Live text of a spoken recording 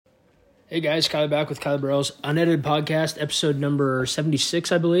Hey guys, Kyler back with Kyler Burrell's Unedited Podcast, episode number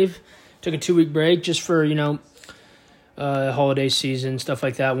 76, I believe. Took a 2-week break just for, holiday season, stuff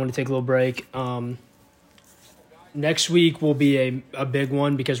like that. Wanted to take a little break. Next week will be a big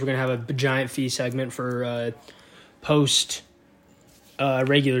one because we're going to have a giant fee segment for post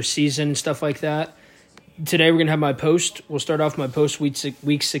regular season, stuff like that. Today we're going to have my post. We'll start off my post week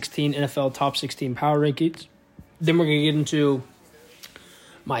 16 NFL top 16 power rankings. Then we're going to get into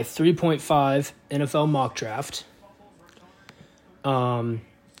my 3.5 NFL mock draft, my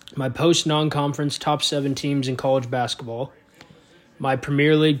post non-conference top 7 teams in college basketball, my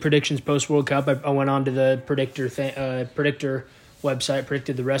Premier League predictions post World Cup. I went on to the predictor website,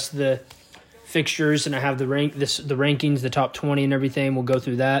 predicted the rest of the fixtures, and I have the rankings, the top 20 and everything. We'll go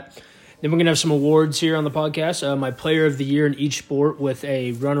through that. Then we're gonna have some awards here on the podcast. My player of the year in each sport with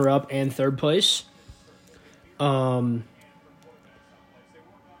a runner-up and third place.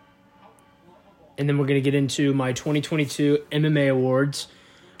 And then we're going to get into my 2022 MMA awards.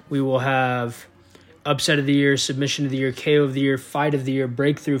 We will have Upset of the Year, Submission of the Year, KO of the Year, Fight of the Year,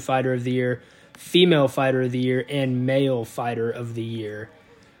 Breakthrough Fighter of the Year, Female Fighter of the Year, and Male Fighter of the Year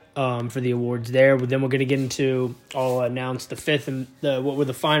for the awards there. Then we're going to get into, I'll announce the fifth and what were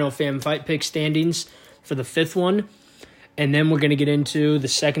the final fan fight pick standings for the fifth one. And then we're going to get into the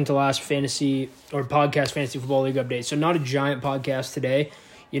second to last podcast fantasy football league update. So not a giant podcast today,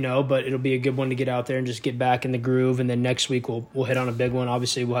 but it'll be a good one to get out there and just get back in the groove. And then next week we'll hit on a big one.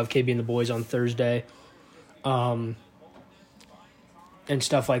 Obviously, we'll have KB and the boys on Thursday, and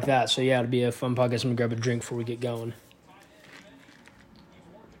stuff like that. So yeah, it'll be a fun podcast. I'm gonna grab a drink before we get going.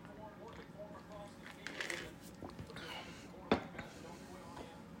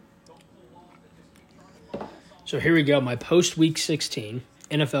 So here we go. My post week 16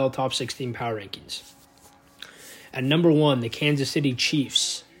 NFL top 16 power rankings. At number 1, the Kansas City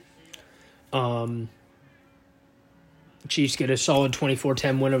Chiefs. Chiefs get a solid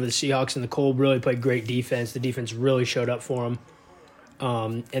 24-10 win over the Seahawks, and the Cole really played great defense. The defense really showed up for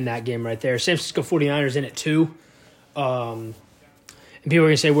them in that game right there. San Francisco 49ers in it too. And people are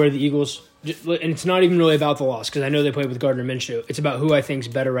going to say, where are the Eagles? And it's not even really about the loss because I know they played with Gardner Minshew. It's about who I think is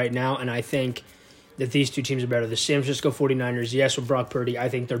better right now, and I think that these two teams are better. The San Francisco 49ers, yes, with Brock Purdy, I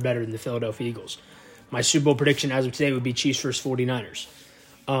think they're better than the Philadelphia Eagles. My Super Bowl prediction as of today would be Chiefs versus 49ers.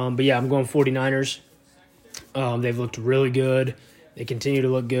 But yeah, I'm going 49ers. They've looked really good. They continue to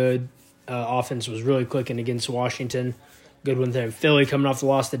look good. Offense was really clicking against Washington. Good one there. Philly coming off the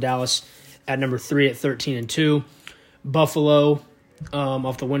loss to Dallas at number 3 at 13-2. Buffalo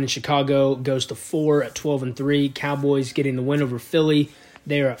off the win in Chicago goes to 4 at 12-3. Cowboys getting the win over Philly.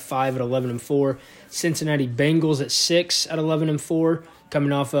 They are at 5 at 11-4. Cincinnati Bengals at 6 at 11-4.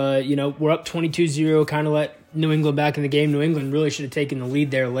 Coming off, we're up 22-0, kind of let New England back in the game. New England really should have taken the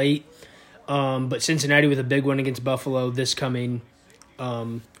lead there late. But Cincinnati with a big win against Buffalo this coming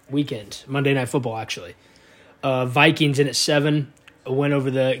weekend, Monday Night Football, actually. Vikings in at 7, a win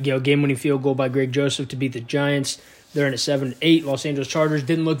over the game-winning field goal by Greg Joseph to beat the Giants. They're in at 7-8. Los Angeles Chargers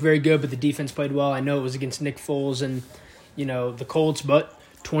didn't look very good, but the defense played well. I know it was against Nick Foles and, the Colts, but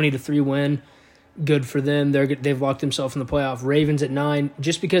 20-3 win. Good for them. They've locked themselves in the playoff. Ravens at 9.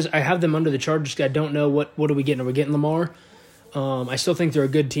 Just because I have them under the Chargers, I don't know what are we getting. Are we getting Lamar? I still think they're a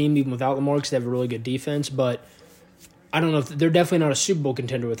good team even without Lamar because they have a really good defense. But I don't know if they're definitely not a Super Bowl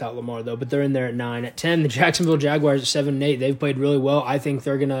contender without Lamar though. But they're in there at 9. At 10, the Jacksonville Jaguars at 7-8. They've played really well. I think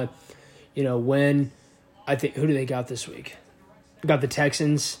they're gonna, win. I think who do they got this week? Got the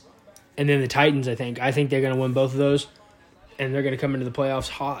Texans, and then the Titans. I think they're gonna win both of those, and they're gonna come into the playoffs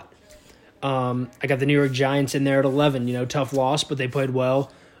hot. I got the New York Giants in there at 11. Tough loss, but they played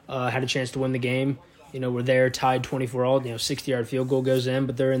well. Had a chance to win the game. We're there tied 24-all. 60-yard field goal goes in,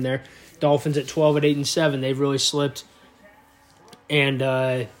 but they're in there. Dolphins at 12 at 8-7. They've really slipped, and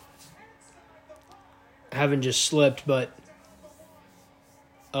haven't just slipped, but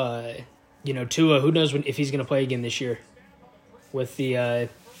Tua. Who knows if he's going to play again this year with the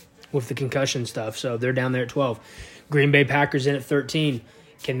concussion stuff. So they're down there at 12. Green Bay Packers in at 13.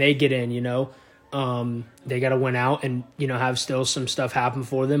 Can they get in, They got to win out and, have still some stuff happen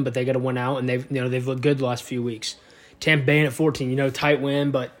for them, but they got to win out, and they've looked good the last few weeks. Tampa Bay in at 14, tight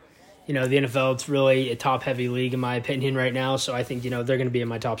win, but, the NFL, it's really a top-heavy league in my opinion right now, so I think, they're going to be in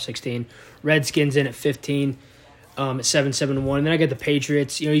my top 16. Redskins in at 15, at 7-1, and then I got the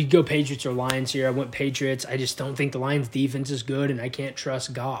Patriots. You go Patriots or Lions here. I went Patriots. I just don't think the Lions' defense is good, and I can't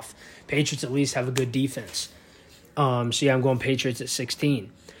trust Goff. Patriots at least have a good defense. I'm going Patriots at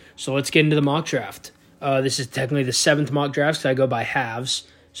 16. So let's get into the mock draft. This is technically the 7th mock draft because I go by halves.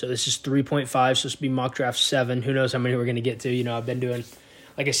 So this is 3.5, so this will be mock draft 7. Who knows how many we're going to get to. I've been doing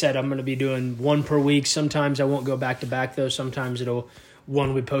Like I said, I'm going to be doing one per week. Sometimes I won't go back to back though. Sometimes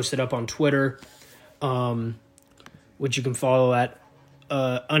one we posted up on Twitter, which you can follow at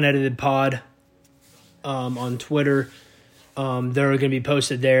Unedited Pod on Twitter. They're going to be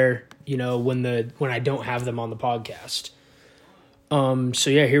posted there, when I don't have them on the podcast. So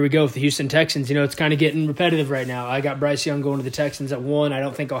yeah, here we go with the Houston Texans. It's kind of getting repetitive right now. I got Bryce Young going to the Texans at 1. I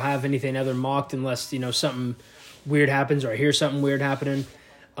don't think I'll have anything other mocked unless, something weird happens or I hear something weird happening.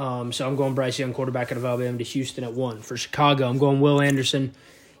 So I'm going Bryce Young, quarterback out of Alabama, to Houston at 1. For Chicago, I'm going Will Anderson,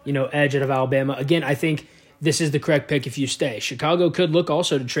 edge out of Alabama. Again, I think this is the correct pick if you stay. Chicago could look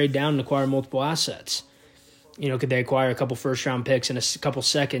also to trade down and acquire multiple assets. Could they acquire a couple first-round picks and a couple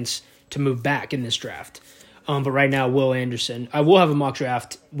seconds to move back in this draft? But right now, Will Anderson. I will have a mock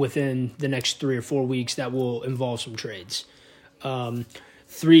draft within the next 3 or 4 weeks that will involve some trades.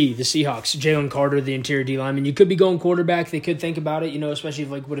 3, the Seahawks. Jalen Carter, the interior D lineman. You could be going quarterback. They could think about it, especially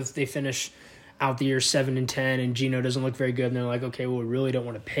what if they finish out the year 7-10 and Geno doesn't look very good and they're like, okay, well, we really don't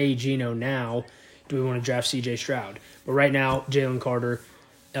want to pay Geno now. Do we want to draft C.J. Stroud? But right now, Jalen Carter.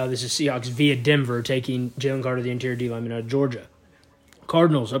 This is Seahawks via Denver taking Jalen Carter, the interior D lineman out of Georgia.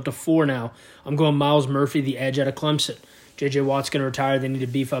 Cardinals up to 4 now. I'm going Myles Murphy, the edge out of Clemson. J.J. Watt's going to retire. They need to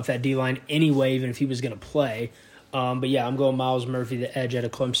beef up that D-line anyway, even if he was going to play. But yeah, I'm going Myles Murphy, the edge out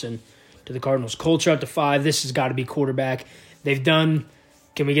of Clemson, to the Cardinals. Colts are up to 5. This has got to be quarterback. Can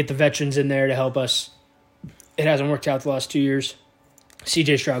we get the veterans in there to help us? It hasn't worked out the last 2 years.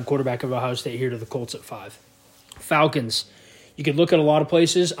 C.J. Stroud, quarterback of Ohio State, here to the Colts at 5. Falcons. You could look at a lot of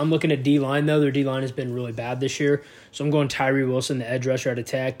places. I'm looking at D-line, though. Their D-line has been really bad this year. So I'm going Tyree Wilson, the edge rusher out of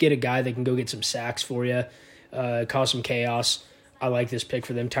Tech. Get a guy that can go get some sacks for you, cause some chaos. I like this pick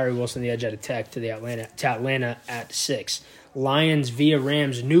for them. Tyree Wilson, the edge out of Tech, to Atlanta at 6. Lions via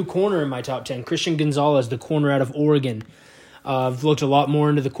Rams. New corner in my top 10. Christian Gonzalez, the corner out of Oregon. I've looked a lot more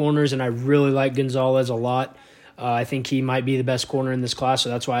into the corners, and I really like Gonzalez a lot. I think he might be the best corner in this class, so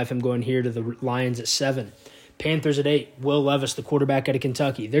that's why I have him going here to the Lions at 7. Panthers at 8. Will Levis, the quarterback out of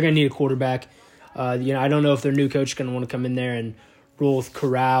Kentucky. They're going to need a quarterback. I don't know if their new coach is going to want to come in there and roll with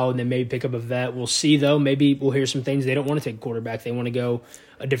Corral and then maybe pick up a vet. We'll see, though. Maybe we'll hear some things. They don't want to take a quarterback. They want to go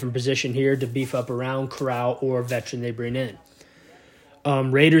a different position here to beef up around Corral or a veteran they bring in.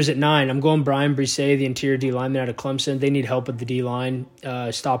 Raiders at 9. I'm going Brian Brisset, the interior D lineman out of Clemson. They need help with the D line,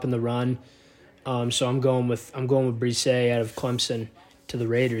 stopping the run. So I'm going with Brisset out of Clemson to the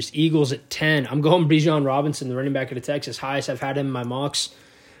Raiders. Eagles at 10. I'm going Bijan Robinson, the running back out of Texas. Highest I've had him in my mocks.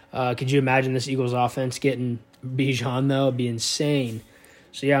 Could you imagine this Eagles offense getting Bijan, though? It'd be insane.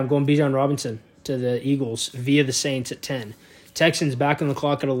 So, yeah, I'm going Bijan Robinson to the Eagles via the Saints at 10. Texans back on the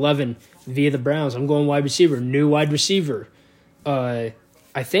clock at 11 via the Browns. I'm going wide receiver, new wide receiver. I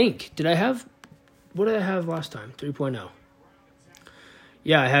think. What did I have last time? 3.0.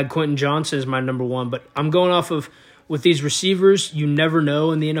 Yeah, I had Quentin Johnson as my number 1, but I'm going off of, with these receivers, you never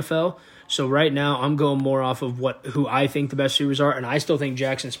know in the NFL. So right now, I'm going more off of who I think the best receivers are, and I still think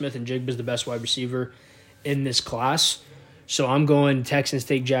Jackson Smith-Njigba is the best wide receiver in this class. So I'm going Texans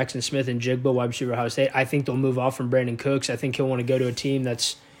take Jackson Smith-Njigba, wide receiver Ohio State. I think they'll move off from Brandon Cooks. I think he'll want to go to a team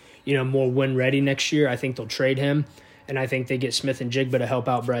that's, more win-ready next year. I think they'll trade him, and I think they get Smith-Njigba to help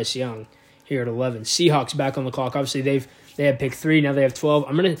out Bryce Young here at 11. Seahawks back on the clock. Obviously, they had pick 3. Now they have 12.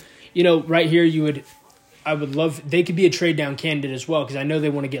 I'm going to, right here, I would love – they could be a trade-down candidate as well because I know they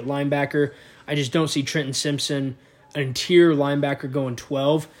want to get linebacker. I just don't see Trenton Simpson, an interior linebacker, going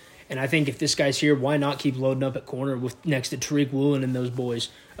 12. And I think if this guy's here, why not keep loading up at corner next to Tariq Woolen and those boys?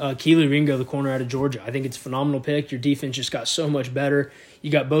 Keely Ringo, the corner out of Georgia. I think it's a phenomenal pick. Your defense just got so much better. You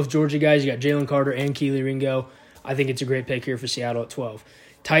got both Georgia guys. You got Jalen Carter and Keely Ringo. I think it's a great pick here for Seattle at 12.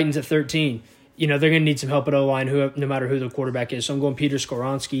 Titans at 13. They're going to need some help at O-line no matter who the quarterback is. So I'm going Peter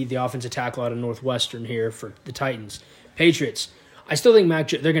Skoronski, the offensive tackle out of Northwestern here for the Titans. Patriots. I still think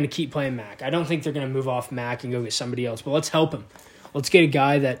they're going to keep playing Mac. I don't think they're going to move off Mac and go get somebody else, but let's help him. Let's get a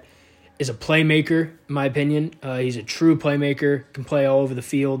guy that is a playmaker, in my opinion. He's a true playmaker, can play all over the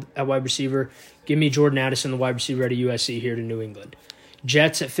field at wide receiver. Give me Jordan Addison, the wide receiver out of USC, here to New England.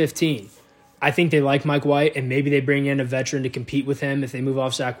 Jets at 15. I think they like Mike White, and maybe they bring in a veteran to compete with him if they move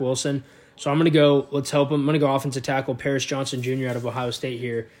off Zach Wilson. So I'm going to go, let's help him. I'm going to go offensive tackle Paris Johnson Jr. out of Ohio State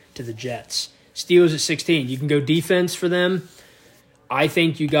here to the Jets. Steelers at 16. You can go defense for them. I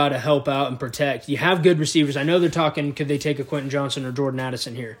think you got to help out and protect. You have good receivers. I know they're talking, could they take a Quentin Johnson or Jordan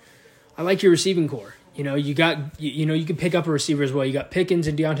Addison here? I like your receiving core. You can pick up a receiver as well. You got Pickens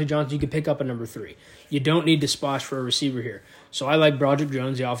and Deontay Johnson. You can pick up a number 3. You don't need to splash for a receiver here. So I like Broderick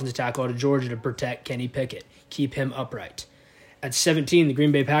Jones, the offensive tackle out of Georgia, to protect Kenny Pickett. Keep him upright. At 17, the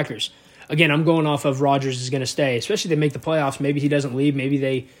Green Bay Packers. again, I'm going off of Rodgers is going to stay, especially if they make the playoffs. Maybe he doesn't leave. Maybe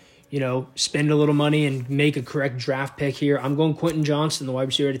they, spend a little money and make a correct draft pick here. I'm going Quentin Johnston, the wide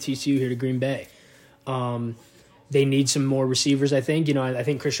receiver at TCU here to Green Bay. They need some more receivers, I think. I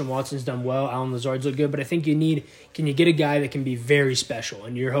think Christian Watson's done well. Alan Lazard's looked good. But I think can you get a guy that can be very special?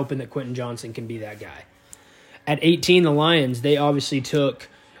 And you're hoping that Quentin Johnston can be that guy. At 18, the Lions, they obviously took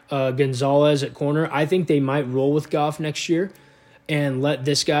Gonzalez at corner. I think they might roll with Goff next year and let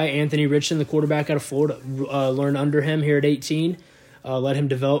this guy, Anthony Richardson, the quarterback out of Florida, learn under him here at 18. Let him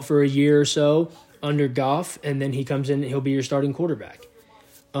develop for a year or so under Goff, and then he comes in and he'll be your starting quarterback.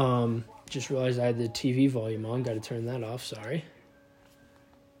 Just realized I had the TV volume on. Got to turn that off. Sorry.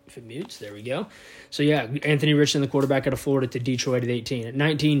 If it mutes, there we go. So, yeah, Anthony Richardson, the quarterback out of Florida, to Detroit at 18. At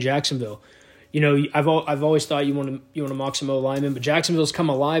 19, Jacksonville. I've always thought you want to mock some O-linemen, but Jacksonville's come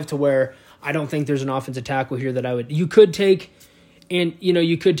alive to where I don't think there's an offensive tackle here that I would – you could take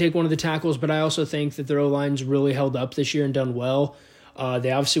one of the tackles, but I also think that their O-line's really held up this year and done well.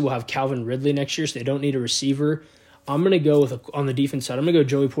 They obviously will have Calvin Ridley next year, so they don't need a receiver. I'm going to go on the defense side. I'm going to go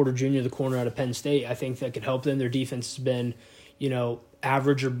Joey Porter Jr., the corner out of Penn State. I think that could help them. Their defense has been,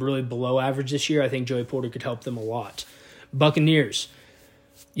 average or really below average this year. I think Joey Porter could help them a lot. Buccaneers.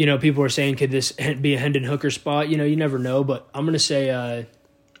 People are saying, could this be a Hendon Hooker spot? You never know, but I'm going to say I'm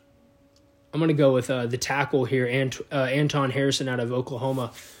going to go with the tackle here, Anton Harrison out of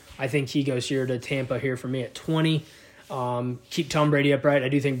Oklahoma. I think he goes here to Tampa here for me at 20. Keep Tom Brady upright. I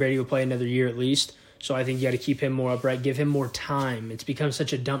do think Brady will play another year at least. So I think you got to keep him more upright, give him more time. It's become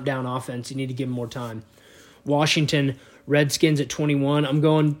such a dump-down offense. You need to give him more time. Washington Redskins at 21. I'm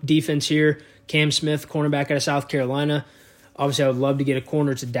going defense here. Cam Smith, cornerback out of South Carolina. Obviously, I would love to get a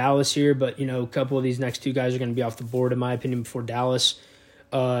corner to Dallas here, but, a couple of these next two guys are going to be off the board, in my opinion, before Dallas.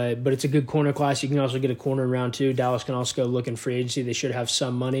 But it's a good corner class. You can also get a corner in round 2. Dallas can also go look in free agency. They should have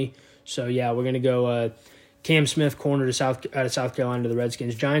some money. So, yeah, we're going to go Cam Smith, corner out of South Carolina to the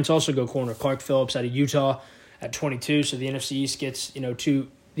Redskins. Giants also go corner. Clark Phillips out of Utah at 22. So the NFC East gets,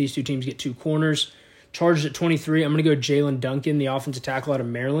 these two teams get 2 corners. Chargers at 23. I'm going to go Jalen Duncan, the offensive tackle out of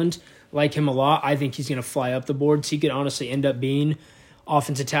Maryland. Like him a lot. I think he's going to fly up the boards. He could honestly end up being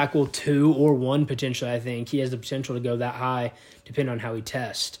offensive tackle 2 or 1 potentially, I think. He has the potential to go that high depending on how he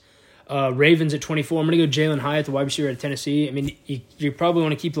tests. Ravens at 24. I'm going to go Jalen Hyatt, the wide receiver at Tennessee. I mean, you probably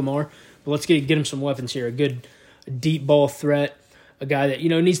want to keep Lamar, but let's get him some weapons here. A good deep ball threat, a guy that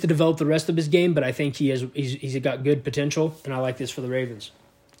needs to develop the rest of his game, but I think he's got good potential, and I like this for the Ravens.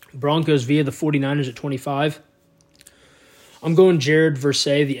 Broncos via the 49ers at 25. I'm going Jared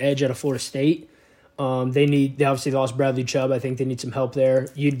Versay, the edge out of Florida State. They obviously lost Bradley Chubb. I think they need some help there.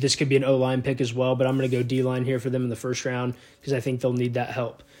 This could be an O-line pick as well, but I'm going to go D-line here for them in the first round because I think they'll need that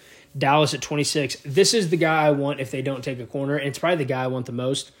help. Dallas at 26. This is the guy I want if they don't take a corner, and it's probably the guy I want the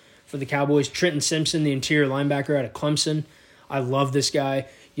most for the Cowboys. Trenton Simpson, the interior linebacker out of Clemson. I love this guy.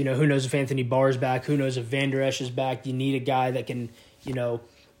 Who knows if Anthony Barr is back? Who knows if Van Der Esch is back? You need a guy that can,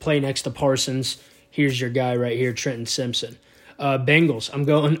 play next to Parsons. Here's your guy right here, Trenton Simpson. Bengals. I'm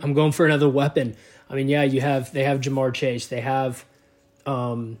going for another weapon. I mean, yeah, they have Jamar Chase, they have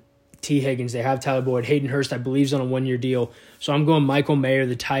T. Higgins, they have Tyler Boyd, Hayden Hurst, I believe, is on a 1-year deal. So I'm going Michael Mayer,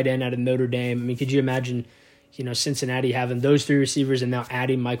 the tight end out of Notre Dame. I mean, could you imagine, Cincinnati having those 3 receivers and now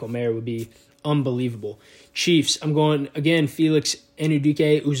adding Michael Mayer would be unbelievable. Chiefs. I'm going again. Felix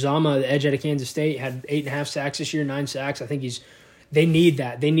Anudike-Uzomah, the edge out of Kansas State, had 8.5 sacks this year, 9 sacks. I think They need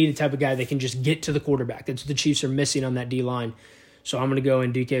that. They need a type of guy that can just get to the quarterback. That's what the Chiefs are missing on that D-line. So I'm going to go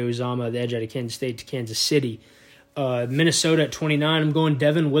Ndike Uzama, the edge out of Kansas State, to Kansas City. Minnesota at 29. I'm going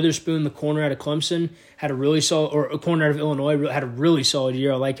Devin Witherspoon, the corner out of Clemson. Had a really solid, or a corner out of Illinois, had a really solid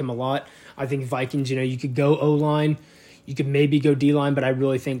year. I like him a lot. I think Vikings, you could go O-line. You could maybe go D-line, but I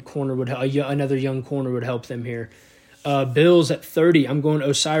really think another young corner would help them here. Bills at 30. I'm going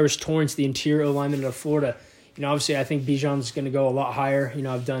Osiris Torrance, the interior O-lineman of Florida. Obviously, I think Bijan's going to go a lot higher.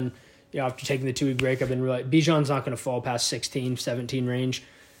 After taking the 2-week break, I've been Bijan's not going to fall past 16, 17 range.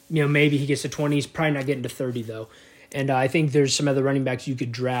 Maybe he gets to 20. He's probably not getting to 30, though. And I think there's some other running backs you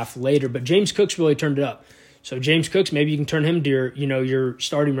could draft later. But James Cook's really turned it up. So James Cooks, maybe you can turn him to your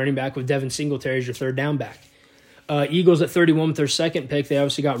starting running back with Devin Singletary as your third down back. Eagles at 31 with their second pick. They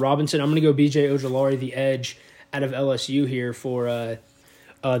obviously got Robinson. I'm going to go B.J. Ojolari, the edge out of LSU here for the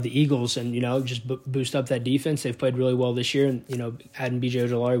Eagles, and just boost up that defense. They've played really well this year, and adding B.J.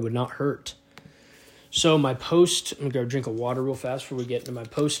 Ojolari would not hurt. So my post, I'm going to go drink a water real fast before we get into my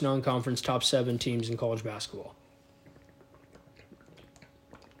post non-conference top 7 teams in college basketball.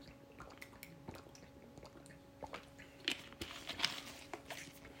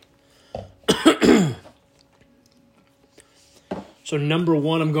 So number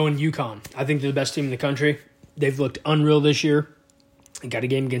 1, I'm going UConn. I think they're the best team in the country. They've looked unreal this year. They got a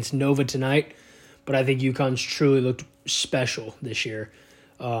game against Nova tonight, but I think UConn's truly looked special this year.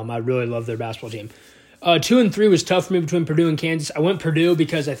 I really love their basketball team. 2 and 3 was tough for me between Purdue and Kansas. I went Purdue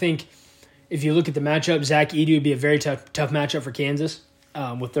because I think if you look at the matchup, Zach Edey would be a very tough matchup for Kansas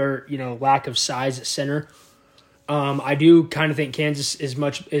with their lack of size at center. I do kind of think Kansas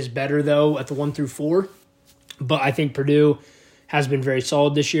is better though at the 1 through 4, but I think Purdue has been very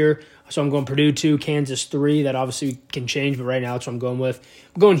solid this year. So I'm going Purdue 2, Kansas 3. That obviously can change, but right now that's what I'm going with.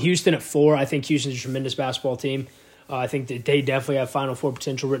 I'm going Houston at 4. I think Houston's a tremendous basketball team. I think that they definitely have Final Four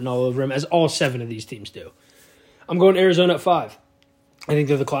potential written all over them, as all 7 of these teams do. I'm going Arizona at 5. I think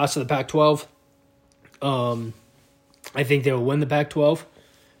they're the class of the Pac-12. I think they will win the Pac-12.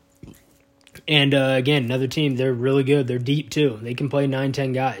 And again, another team, they're really good. They're deep too. They can play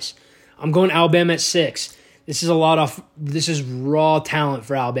 9-10 guys. I'm going Alabama at 6. This is raw talent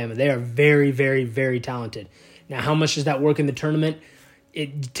for Alabama. They are very, very, very talented. Now, how much does that work in the tournament?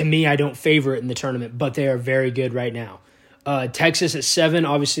 To me, I don't favor it in the tournament, but they are very good right now. Texas at 7.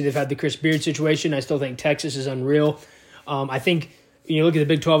 Obviously, they've had the Chris Beard situation. I still think Texas is unreal. I think, you look at the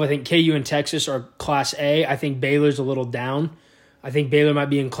Big 12, I think KU and Texas are Class A. I think Baylor's a little down. I think Baylor might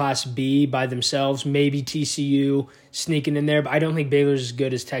be in Class B by themselves. Maybe TCU sneaking in there, but I don't think Baylor's as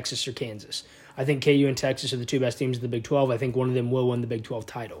good as Texas or Kansas. I think KU and Texas are the 2 best teams in the Big 12. I think one of them will win the Big 12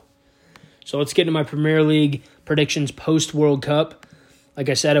 title. So let's get into my Premier League predictions post-World Cup. Like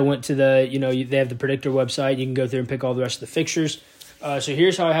I said, I went to they have the Predictor website. You can go through and pick all the rest of the fixtures. So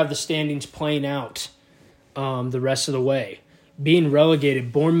here's how I have the standings playing out the rest of the way. Being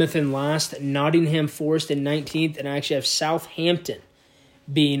relegated, Bournemouth in last, Nottingham Forest in 19th, and I actually have Southampton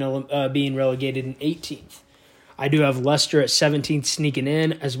being relegated in 18th. I do have Leicester at 17th sneaking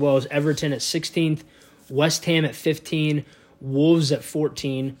in, as well as Everton at 16th, West Ham at 15, Wolves at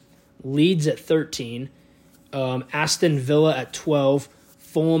 14, Leeds at 13, Aston Villa at 12,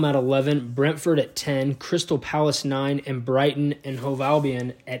 Fulham at 11, Brentford at 10, Crystal Palace 9, and Brighton and Hove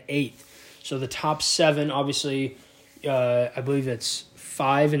Albion at 8th. So the top 7, obviously, I believe it's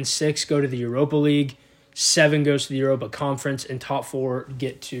 5 and 6 go to the Europa League, 7 goes to the Europa Conference, and top 4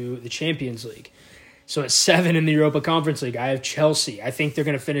 get to the Champions League. So at 7 in the Europa Conference League, I have Chelsea. I think they're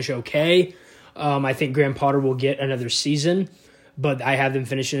going to finish okay. I think Graham Potter will get another season, but I have them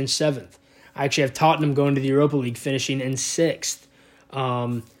finishing in 7th. I actually have Tottenham going to the Europa League, finishing in 6th.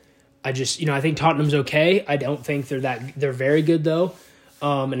 I think Tottenham's okay. I don't think they're very good though.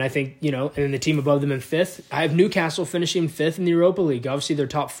 And I think, and then the team above them in 5th. I have Newcastle finishing 5th in the Europa League. Obviously, they're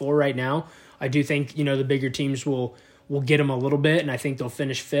top 4 right now. I do think, the bigger teams will get them a little bit, and I think they'll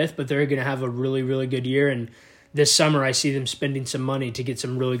finish 5th, but they're going to have a really, really good year. And this summer, I see them spending some money to get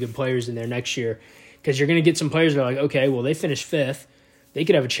some really good players in there next year, because you're going to get some players that are like, okay, well, they finished 5th. They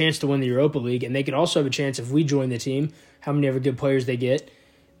could have a chance to win the Europa League, and they could also have a chance if we join the team, how many other good players they get.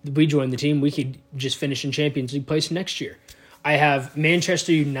 If we join the team, we could just finish in Champions League place next year. I have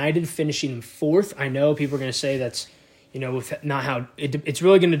Manchester United finishing 4th. I know people are going to say that's, with not how it's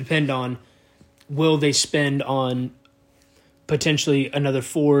really going to depend on will they spend on potentially another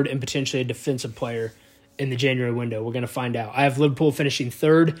forward and potentially a defensive player in the January window. We're going to find out. I have Liverpool finishing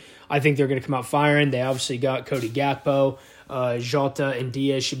 3rd. I think they're going to come out firing. They obviously got Cody Gakpo. Jota and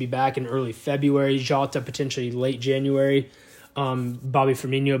Diaz should be back in early February. Jota potentially late January. Bobby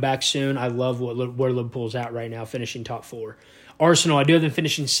Firmino back soon. I love where Liverpool's at right now, finishing top 4. Arsenal, I do have them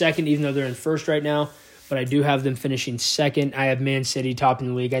finishing 2nd, even though they're in 1st right now, but I do have them finishing 2nd. I have Man City top in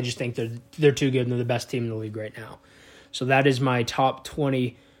the league. I just think they're too good and they're the best team in the league right now. So that is my top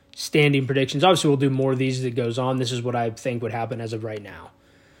 20 standing predictions. Obviously, we'll do more of these as it goes on. This is what I think would happen as of right now.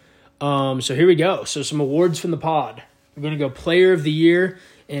 So here we go. So some awards from the pod. We're going to go Player of the Year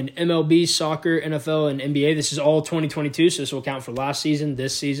in MLB, soccer, NFL, and NBA. This is all 2022, so this will count for last season,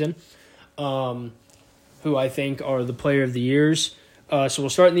 this season, who I think are the Player of the Years. So we'll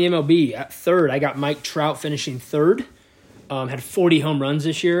start in the MLB. At 3rd, I got Mike Trout finishing 3rd. Had 40 home runs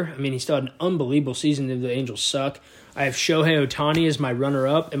this year. I mean, he still had an unbelievable season. The Angels suck. I have Shohei Ohtani as my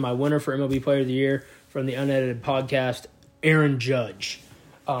runner-up, and my winner for MLB Player of the Year from the Unedited Podcast, Aaron Judge,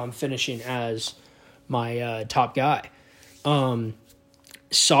 finishing as my top guy.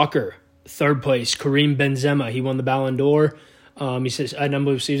 Soccer, 3rd place, Karim Benzema. He won the Ballon d'Or. He says, an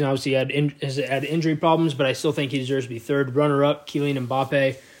unbelievable season. Obviously, he had injury problems, but I still think he deserves to be 3rd. Runner-up, Kylian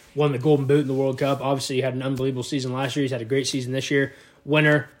Mbappe, won the Golden Boot in the World Cup. Obviously, he had an unbelievable season last year. He's had a great season this year.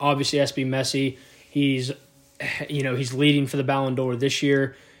 Winner, obviously, has to be Messi. He's leading for the Ballon d'Or this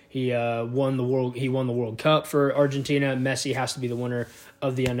year. He won the World Cup for Argentina. Messi has to be the winner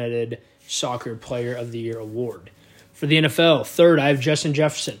of the Unedited Soccer Player of the Year award. For the NFL, third, I have Justin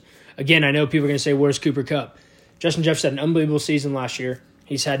Jefferson. Again, I know people are going to say, where's Cooper Kupp? Justin Jefferson had an unbelievable season last year.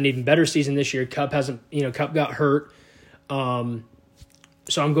 He's had an even better season this year. Kupp got hurt. So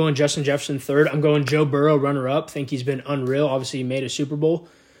I'm going Justin Jefferson third. I'm going Joe Burrow runner-up. Think he's been unreal. Obviously, he made a Super Bowl.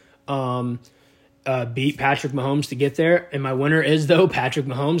 Beat Patrick Mahomes to get there. And my winner is, though, Patrick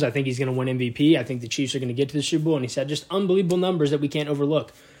Mahomes. I think he's going to win MVP. I think the Chiefs are going to get to the Super Bowl. And he said just unbelievable numbers that we can't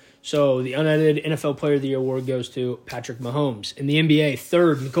overlook. So the unedited NFL Player of the Year award goes to Patrick Mahomes. In the NBA,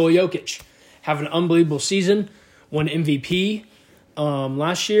 third, Nikola Jokic. Have an unbelievable season. Won MVP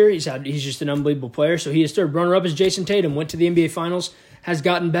last year. He's just an unbelievable player. So he is third. Runner-up is Jason Tatum. Went to the NBA Finals. Has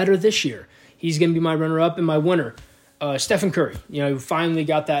gotten better this year. He's going to be my runner-up. And my winner, Stephen Curry. Finally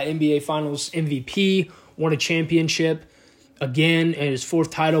got that NBA Finals MVP. Won a championship. Again, and his fourth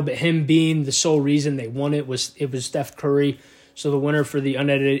title. But him being the sole reason they won it was Steph Curry. So the winner for the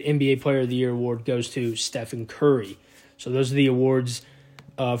unedited NBA Player of the Year award goes to Stephen Curry. So those are the awards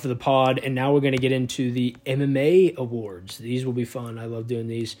for the pod. And now we're going to get into the MMA awards. These will be fun. I love doing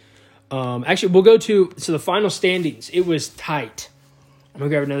these. Actually, we'll go to the final standings. It was tight. I'm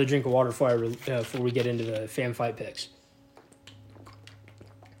going to grab another drink of water before we get into the fan fight picks.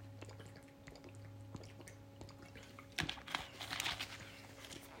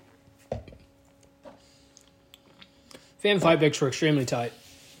 Fan fight picks were extremely tight.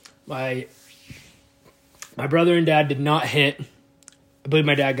 My brother and dad did not hit. I believe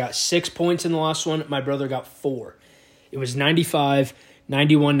my dad got 6 points in the last one. My brother got 4. It was 95,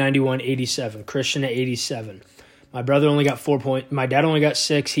 91, 91, 87. Christian at 87. My brother only got 4 points. My dad only got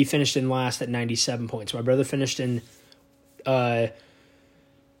 6. He finished in last at 97 points. My brother finished in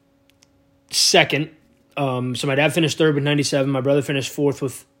second. So my dad finished third with 97. My brother finished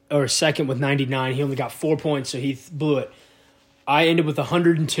second with 99. He only got 4 points, so he blew it. I ended with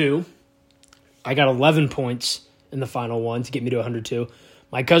 102. I got 11 points in the final one to get me to 102.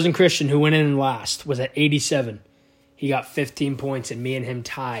 My cousin Christian, who went in last, was at 87. He got 15 points, and me and him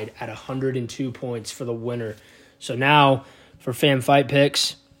tied at 102 points for the winner. So now, for fan fight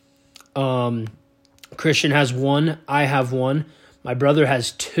picks, Christian has 1. I have 1. My brother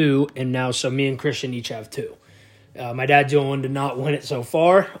has 2, and now so me and Christian each have 2. My dad's the only one to not win it so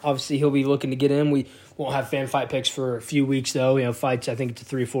far. Obviously, he'll be looking to get in. We won't have fan fight picks for a few weeks, though. Fights, I think it's a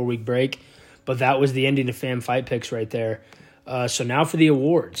 3 or 4 week break. But that was the ending of fan fight picks right there. So now for the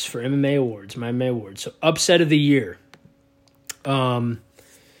awards, for MMA awards, my MMA awards. So upset of the year. In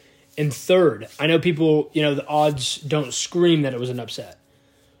third, I know people, the odds don't scream that it was an upset.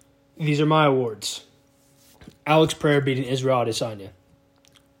 These are my awards. Alex Pereira beating Israel Adesanya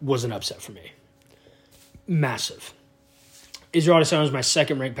was an upset for me. Massive. Israel Adesanya was my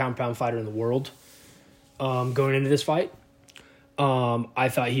second-ranked pound-for-pound fighter in the world going into this fight. I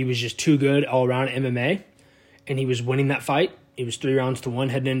thought he was just too good all around at MMA, and he was winning that fight. It was 3-1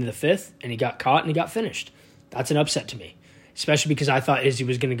 heading into the 5th, and he got caught and he got finished. That's an upset to me, especially because I thought Izzy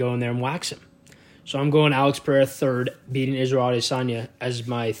was going to go in there and wax him. So I'm going Alex Pereira third, beating Israel Adesanya as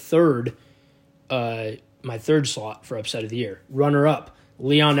my third slot for upset of the year. Runner-up,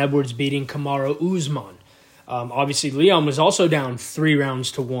 Leon Edwards beating Kamaru Usman. Obviously, Leon was also down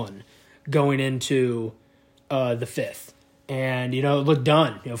 3-1 going into the 5th. And, it looked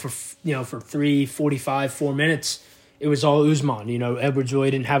done. For 3:45, 4 minutes, it was all Usman. Edwards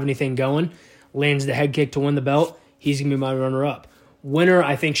really didn't have anything going. Lands the head kick to win the belt. He's going to be my runner-up. Winner,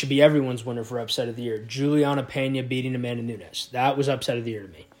 I think, should be everyone's winner for upset of the year. Juliana Pena beating Amanda Nunes. That was upset of the year to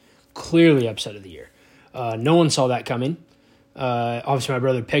me. Clearly upset of the year. No one saw that coming. Obviously, my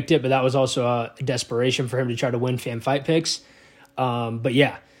brother picked it, but that was also a desperation for him to try to win fan fight picks. But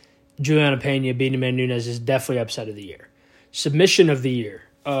yeah, Juliana Pena beating Amanda Nunes is definitely upset of the year. Submission of the year.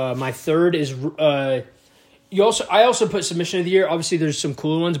 My third is I also put submission of the year. Obviously, there's some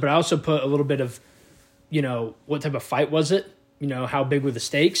cool ones, but I also put a little bit of, what type of fight was it? How big were the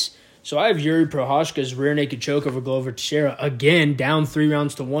stakes? So I have Yuri Prochazka's rear naked choke over Glover Teixeira, again, down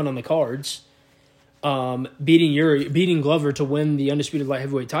 3-1 on the cards. Beating Glover to win the undisputed light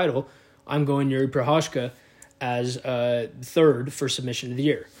heavyweight title. I'm going Yuri Prochazka as third for submission of the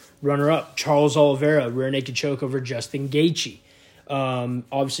year. Runner-up, Charles Oliveira, rear naked choke over Justin Gaethje.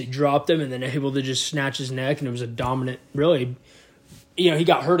 Obviously dropped him and then able to just snatch his neck, and it was a dominant, really, he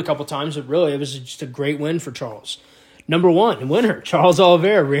got hurt a couple times, but really it was just a great win for Charles. Number 1, winner, Charles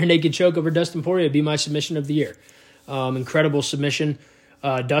Oliveira, rear naked choke over Dustin Poirier, be my submission of the year. Incredible submission.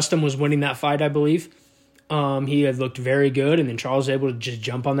 Dustin was winning that fight, I believe. He had looked very good, and then Charles was able to just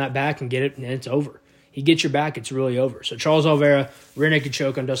jump on that back and get it, and it's over. He gets your back, it's really over. So Charles Oliveira, rear naked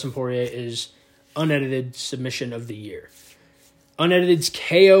choke on Dustin Poirier is unedited submission of the year. Unedited's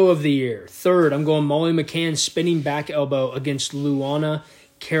KO of the year. Third, I'm going Molly McCann spinning back elbow against Luana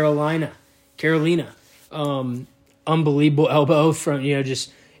Carolina. Unbelievable elbow from, they were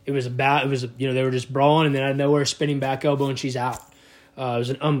just brawling, and then out of nowhere, spinning back elbow, and she's out. It was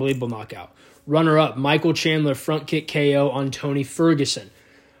an unbelievable knockout. Runner-up, Michael Chandler front kick KO on Tony Ferguson.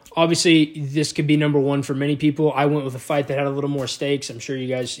 Obviously, this could be number one for many people. I went with a fight that had a little more stakes. I'm sure you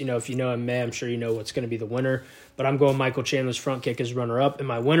guys, if you know MMA, I'm sure you know what's going to be the winner. But I'm going Michael Chandler's front kick as runner-up. And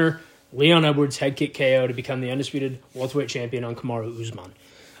my winner, Leon Edwards' head kick KO to become the undisputed welterweight champion on Kamaru Usman.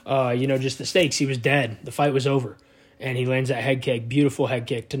 Just the stakes. He was dead. The fight was over. And he lands that head kick, beautiful head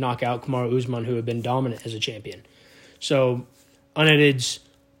kick, to knock out Kamaru Usman, who had been dominant as a champion. So, Unedited's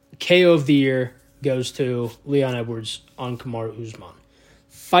KO of the year goes to Leon Edwards on Kamaru Usman.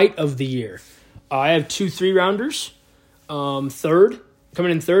 Fight of the year. I have 2 3-rounders. Coming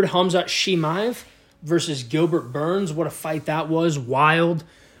in third, Khamzat Chimaev versus Gilbert Burns. What a fight that was. Wild.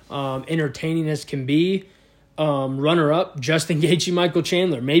 Entertaining as can be. Runner-up, Justin Gaethje, Michael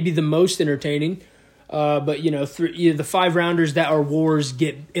Chandler. Maybe the most entertaining. But, the 5-rounders that are wars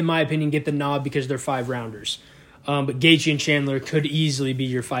in my opinion, get the nod because they're 5-rounders. But Gaethje and Chandler could easily be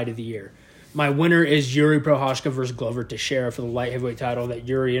your fight of the year. My winner is Yuri Prochazka versus Glover Teixeira for the light heavyweight title that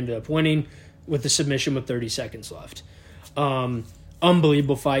Yuri ended up winning with the submission with 30 seconds left.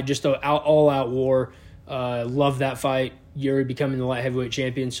 Unbelievable fight, just an all-out war. Love that fight. Yuri becoming the light heavyweight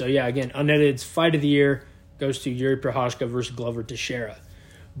champion. So, yeah, again, Unedited's fight of the year goes to Yuri Prochazka versus Glover Teixeira.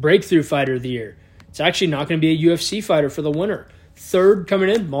 Breakthrough fighter of the year. It's actually not going to be a UFC fighter for the winner. Third coming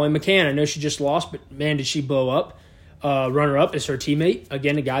in, Molly McCann. I know she just lost, but, man, did she blow up. Runner-up is her teammate.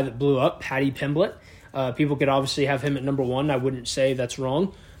 Again, a guy that blew up, Paddy Pimblett. People could obviously have him at number 1. I wouldn't say that's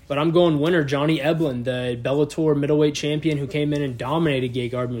wrong. But I'm going winner, Johnny Eblen, the Bellator middleweight champion who came in and dominated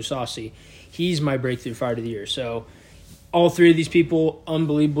Gegard Mousasi. He's my breakthrough fighter of the year. So all 3 of these people,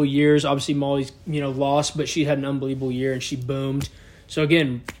 unbelievable years. Obviously, Molly's lost, but she had an unbelievable year, and she boomed. So,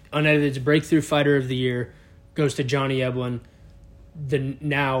 again, Unedited's breakthrough fighter of the year goes to Johnny Eblen, the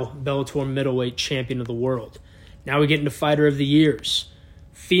now Bellator middleweight champion of the world. Now we get into fighter of the years.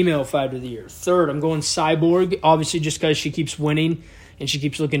 Female fighter of the year. Third, I'm going Cyborg, obviously just because she keeps winning and she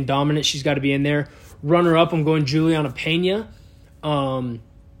keeps looking dominant. She's got to be in there. Runner-up, I'm going Juliana Pena.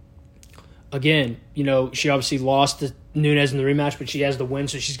 Again, she obviously lost to Nunes in the rematch, but she has the win,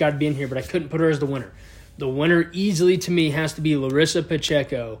 so she's got to be in here, but I couldn't put her as the winner. The winner easily to me has to be Larissa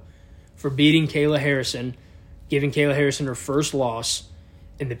Pacheco for beating Kayla Harrison, giving Kayla Harrison her first loss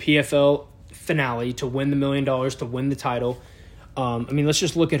in the PFL finale to win the $1 million, to win the title. Let's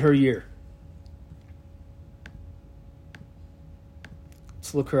just look at her year.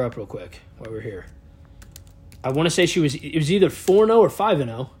 Let's look her up real quick while we're here. I want to say it was either 4-0 or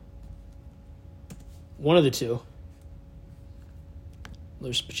 5-0. One of the two.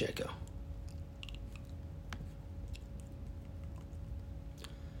 Larissa Pacheco.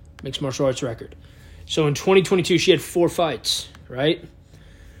 Mixed martial arts record. So in 2022, she had 4 fights, right?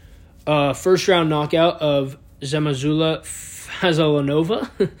 First round knockout of Zemazula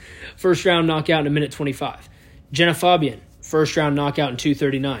Fazalanova. First round knockout in 1:25. Jenna Fabian, first round knockout in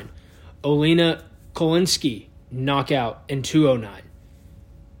 2:39. Olena Kolinsky, knockout in 2:09.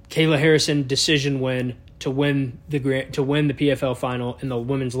 Kayla Harrison, decision win to win the PFL final in the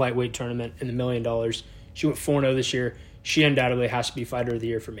women's lightweight tournament in the $1 million. She went 4-0 this year. She undoubtedly has to be fighter of the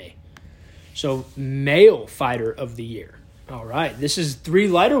year for me. So, male fighter of the year. All right, this is 3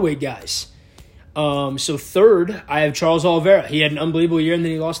 lighter weight guys. So third, I have Charles Oliveira. He had an unbelievable year, and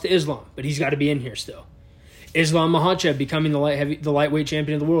then he lost to Islam, but he's got to be in here still. Islam Makhachev becoming the lightweight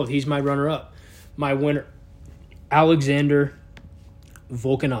champion of the world. He's my runner-up. My winner, Alexander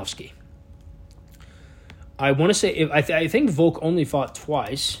Volkanovski. I want to say, I think Volk only fought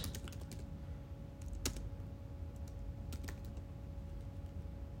twice.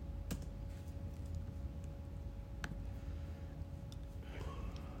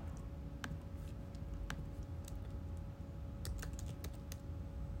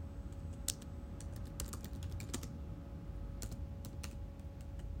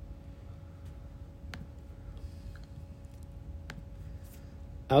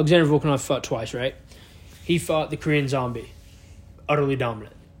 Alexander Volkanov fought twice, right? He fought the Korean Zombie, utterly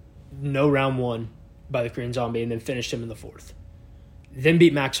dominant. No round 1 by the Korean Zombie, and then finished him in the 4th. Then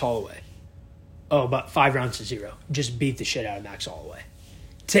beat Max Holloway. Oh, about 5 rounds to 0. Just beat the shit out of Max Holloway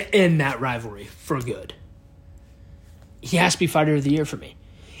to end that rivalry for good. He has to be fighter of the year for me.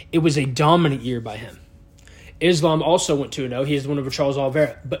 It was a dominant year by him. Islam also went 2-0. He is the one over Charles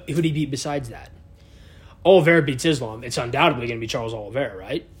Oliveira. But who did he beat besides that? Oliveira beats Islam. It's undoubtedly going to be Charles Oliveira,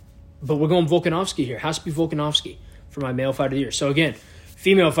 right? But we're going Volkanovski here. Has to be Volkanovski. for my male fighter of the year. So again,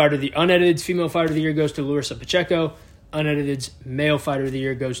 the unedited female fighter of the year goes to Larissa Pacheco. Unedited male fighter of the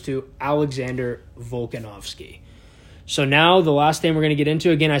year goes to Alexander Volkanovski. So now the last thing we're going to get into,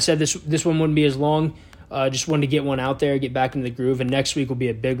 again, I said this one wouldn't be as long. Just wanted to get one out there, get back into the groove, and next week will be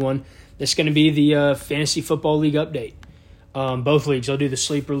a big one. This is going to be the Fantasy Football League update. Both leagues. I'll do the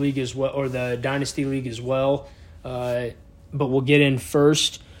Sleeper League as well, or the Dynasty League as well. But we'll get in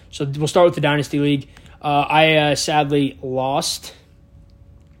first. So we'll start with the Dynasty League. I sadly lost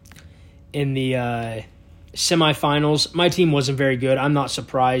in the semifinals. My team wasn't very good. I'm not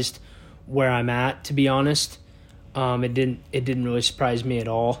surprised where I'm at, to be honest. It didn't really surprise me at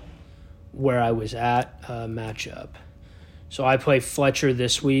all where I was at matchup. So I play Fletcher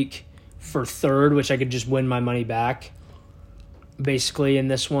this week for third, which I could just win my money back. Basically, in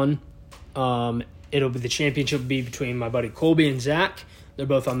this one, it'll be the championship will be between my buddy Colby and Zach. They're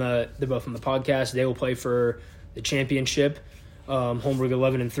both on the podcast. They will play for the championship. Holmberg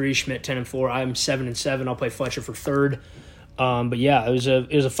 11-3, Schmidt 10-4. I'm 7-7. I'll play Fletcher for third. But yeah, it was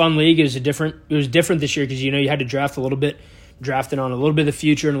a fun league. It was different this year because you had to draft a little bit, drafting on a little bit of the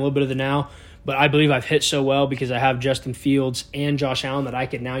future and a little bit of the now. But I believe I've hit so well because I have Justin Fields and Josh Allen that I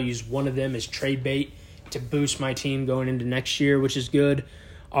can now use one of them as trade bait to boost my team going into next year, which is good.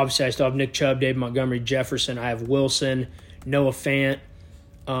 Obviously, I still have Nick Chubb, Dave Montgomery, Jefferson. I have Wilson, Noah Fant.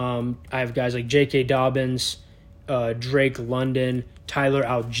 I have guys like J.K. Dobbins, Drake London, Tyler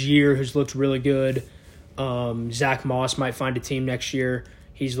Algier, who's looked really good. Zach Moss might find a team next year.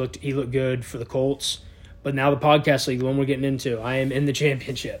 He looked good for the Colts. But now the podcast league, the one we're getting into, I am in the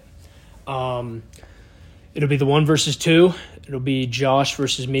championship. It'll be the 1 versus 2. It'll be Josh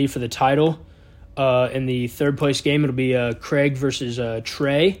versus me for the title. In the third place game, it'll be Craig versus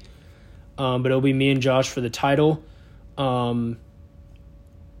Trey. But it'll be me and Josh for the title.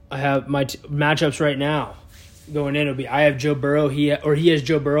 I have my matchups right now. Going in, it'll be I have Joe Burrow. He has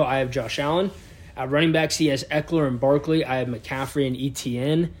Joe Burrow. I have Josh Allen. At running backs, he has Eckler and Barkley. I have McCaffrey and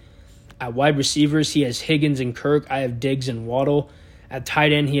Etienne. At wide receivers, he has Higgins and Kirk. I have Diggs and Waddle. At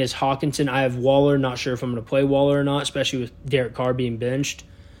tight end, he has Hawkinson. I have Waller. Not sure if I'm going to play Waller or not, especially with Derek Carr being benched.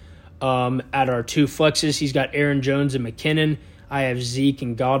 At our 2 flexes, he's got Aaron Jones and McKinnon. I have Zeke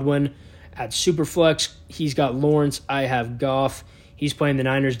and Godwin. At Superflex, he's got Lawrence. I have Goff. He's playing the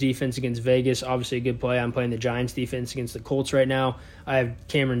Niners defense against Vegas. Obviously a good play. I'm playing the Giants defense against the Colts right now. I have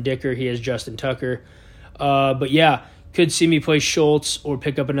Cameron Dicker. He has Justin Tucker. But yeah, could see me play Schultz or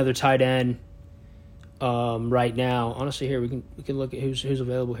pick up another tight end right now. Honestly, here we can look at who's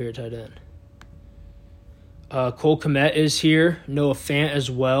available here at tight end. Cole Kmet is here. Noah Fant as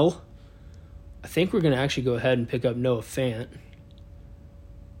well. I think we're going to actually go ahead and pick up Noah Fant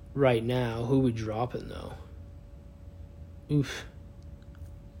right now. Who we dropping, though? Oof.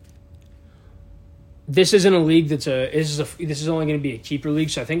 This isn't a league this is only going to be a keeper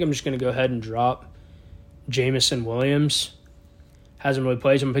league, so I think I'm just going to go ahead and drop Jamison Williams. Hasn't really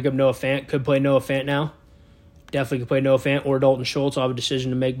played, so I'm going to pick up Noah Fant. Could play Noah Fant now. Definitely could play Noah Fant or Dalton Schultz. I'll have a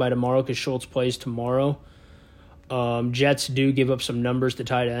decision to make by tomorrow because Schultz plays tomorrow. Jets do give up some numbers to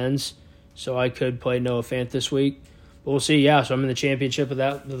tight ends, so I could play Noah Fant this week. But we'll see. Yeah, so I'm in the championship of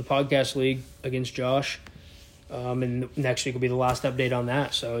the podcast league against Josh. And next week will be the last update on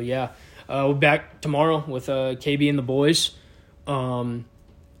that. So, yeah. We'll be back tomorrow with KB and the boys. No,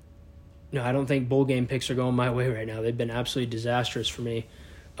 I don't think bowl game picks are going my way right now. They've been absolutely disastrous for me.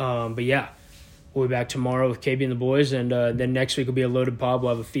 But, yeah, we'll be back tomorrow with KB and the boys. And then next week will be a loaded pod.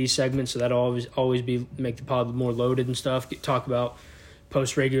 We'll have a fee segment, so that'll always be make the pod more loaded and stuff. Talk about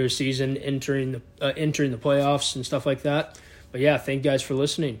post-regular season, entering the playoffs and stuff like that. But, yeah, thank you guys for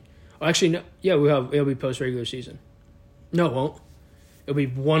listening. Actually, no, yeah, it'll be post-regular season. No, it won't. It'll be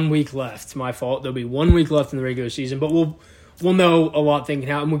 1 week left. It's my fault. There'll be 1 week left in the regular season, but we'll know a lot thing can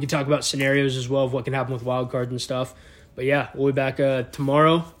happen. We can talk about scenarios as well of what can happen with wild cards and stuff. But yeah, we'll be back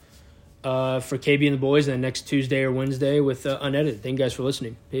tomorrow for KB and the boys, and then next Tuesday or Wednesday with Unedited. Thank you guys for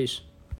listening. Peace.